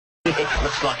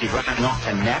Looks like he's running off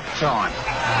to nap time.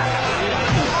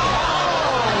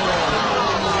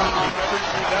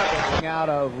 Out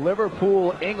of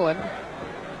Liverpool, England.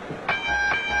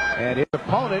 And his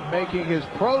opponent making his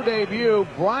pro debut,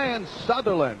 Brian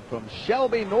Sutherland from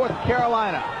Shelby, North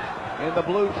Carolina, in the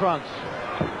blue trunks.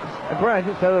 And Brian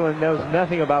Sutherland knows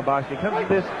nothing about boxing. He comes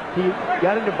to this, he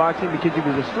got into boxing because he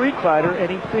was a street fighter,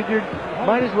 and he figured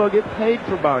might as well get paid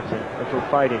for boxing or for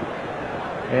fighting.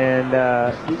 And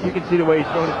you can see the way he's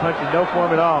throwing his punches, no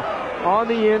form at all. On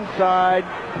the inside,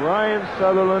 Brian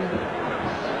Sutherland.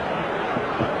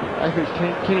 I think it's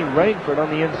Kenny Rainford on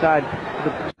the inside.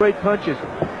 The straight punches.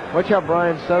 Watch how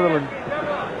Brian Sutherland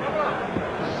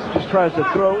just tries to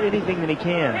throw anything that he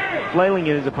can, flailing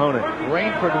at his opponent.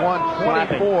 Rainford won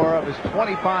 24 of his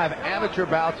 25 amateur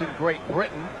bouts in Great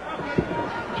Britain.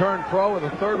 Turned pro with a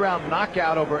third-round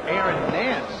knockout over Aaron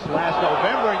Nance last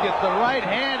November and gets the right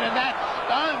hand, and that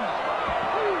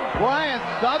stuns. Brian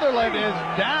Sutherland is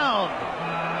down,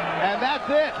 and that's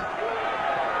it.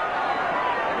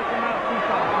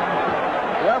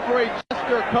 Referee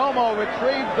Chester Como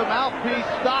retrieves the mouthpiece,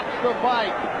 stops the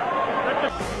fight.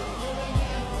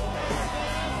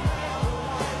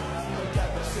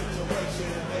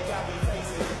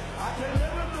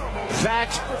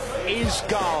 That is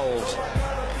gold.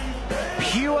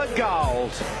 Pure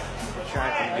gold.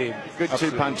 Good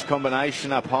two-punch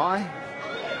combination up high.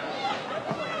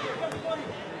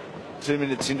 2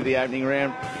 minutes into the opening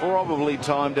round. Probably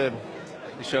time to...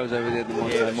 It shows over there the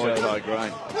Muay Thai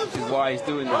grain. Which is why he's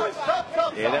doing that.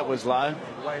 Yeah, that was low.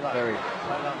 Very.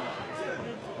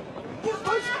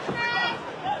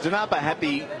 Zanapa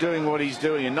happy doing what he's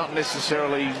doing and not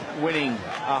necessarily winning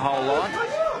a whole lot.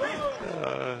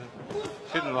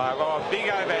 Shouldn't like. Oh, big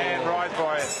overhand right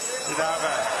by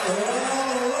Zanapa.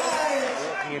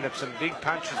 Walking into some big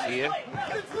punches here.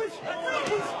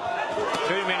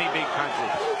 Too many big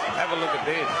punches. Have a look at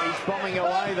this. He's bombing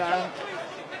away though.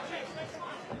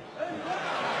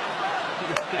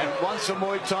 And once a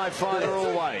Muay Thai fighter,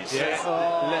 always. Yeah.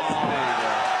 Oh.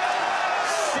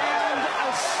 Sound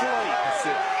asleep. That's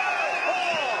it.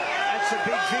 That's a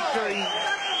big victory.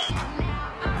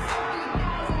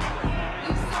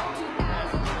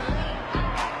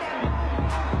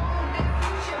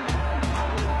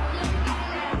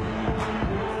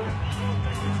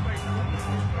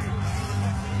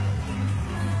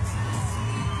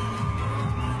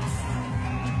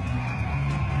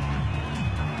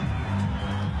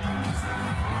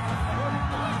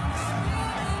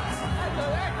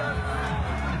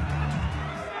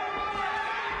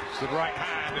 The right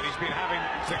hand, and he's been having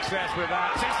success with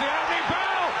that since the opening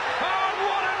bell. Oh,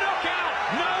 what a knockout!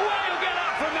 No way he'll get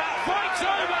up from that. Fight's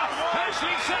over.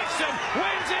 Ashley Sexton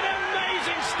wins in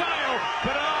amazing style,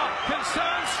 but our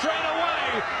concern straight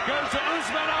away goes to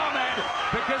Usman Ahmed,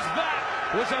 because that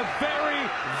was a very,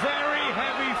 very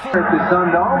heavy fight. At the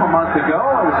Sundome a month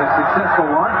ago, it was a successful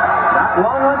one. Not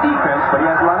long on defense, but he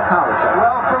has a lot of power.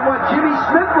 Well, from what Jimmy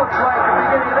Smith looks like at the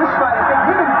beginning of this fight, I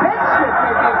think him and Ben Smith may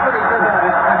be a pretty good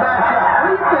matchup. What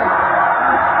do you think?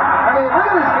 I mean, look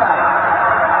at this guy.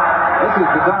 This is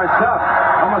bizarre stuff.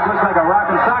 Almost looks like a rock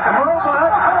and socket move,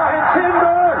 and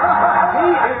Timber. He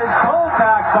is pulled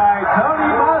back by Tony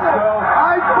Moscow.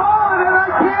 I've fallen and I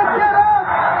can't get up.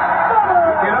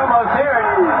 You can almost hear it.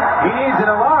 He needs an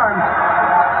alarm,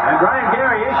 and Brian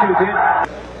Gary issues it.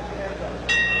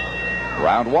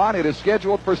 Round one, it is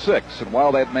scheduled for 6, and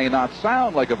while that may not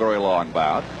sound like a very long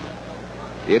bout,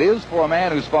 it is for a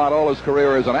man who's fought all his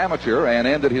career as an amateur and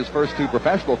ended his first 2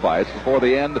 professional fights before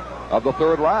the end of the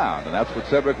 3rd round, and that's what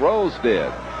Cedric Rose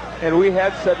did. And we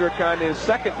had Cedric on his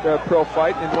second pro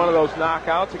fight in one of those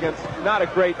knockouts against not a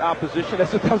great opposition,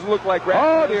 as it doesn't look like.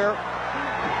 Oh dear.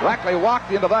 Rackley walked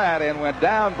into that and went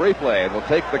down briefly, and will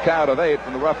take the count of 8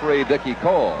 from the referee, Dickie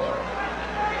Cole.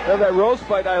 Now, that Rose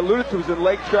fight I alluded to was in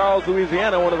Lake Charles,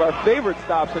 Louisiana, one of our favorite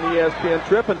stops on the ESPN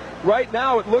trip. And right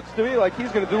now, it looks to me like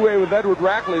he's going to do away with Edward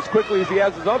Rackley as quickly as he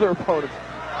has his other opponents.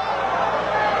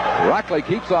 Rackley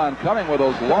keeps on coming with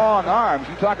those long arms.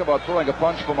 You talk about throwing a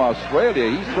punch from Australia.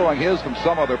 He's throwing his from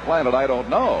some other planet I don't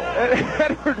know.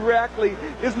 Edward Rackley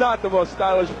is not the most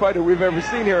stylish fighter we've ever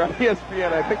seen here on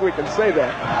ESPN. I think we can say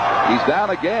that. He's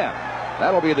down again.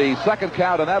 That'll be the second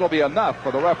count, and that'll be enough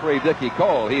for the referee, Dickie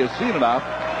Cole. He has seen enough.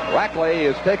 Rackley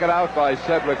is taken out by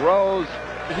Cedric Rose.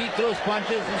 He throws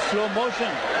punches in slow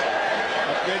motion.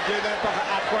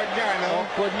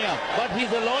 But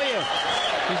he's a lawyer.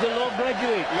 He's a law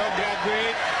graduate. Law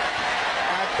graduate.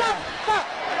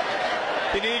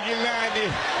 Pinigil na